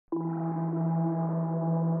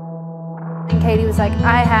and Katie was like,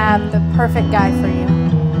 I have the perfect guy for you.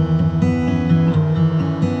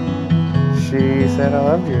 She said I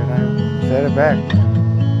loved you, and I said it back.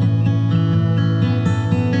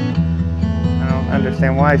 I don't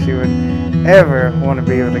understand why she would ever want to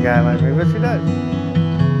be with a guy like me, but she does.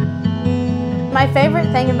 My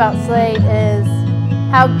favorite thing about Slade is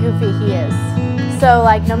how goofy he is. So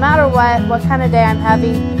like no matter what kind of day I'm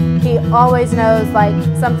having, he always knows like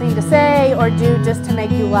something to say or do just to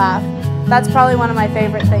make you laugh. That's probably one of my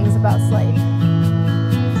favorite things about Slade.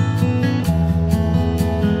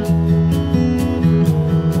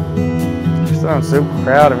 So I'm super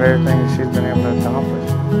proud of everything that she's been able to accomplish.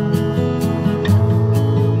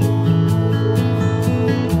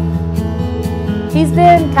 He's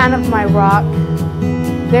been kind of my rock.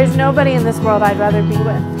 There's nobody in this world I'd rather be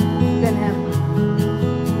with.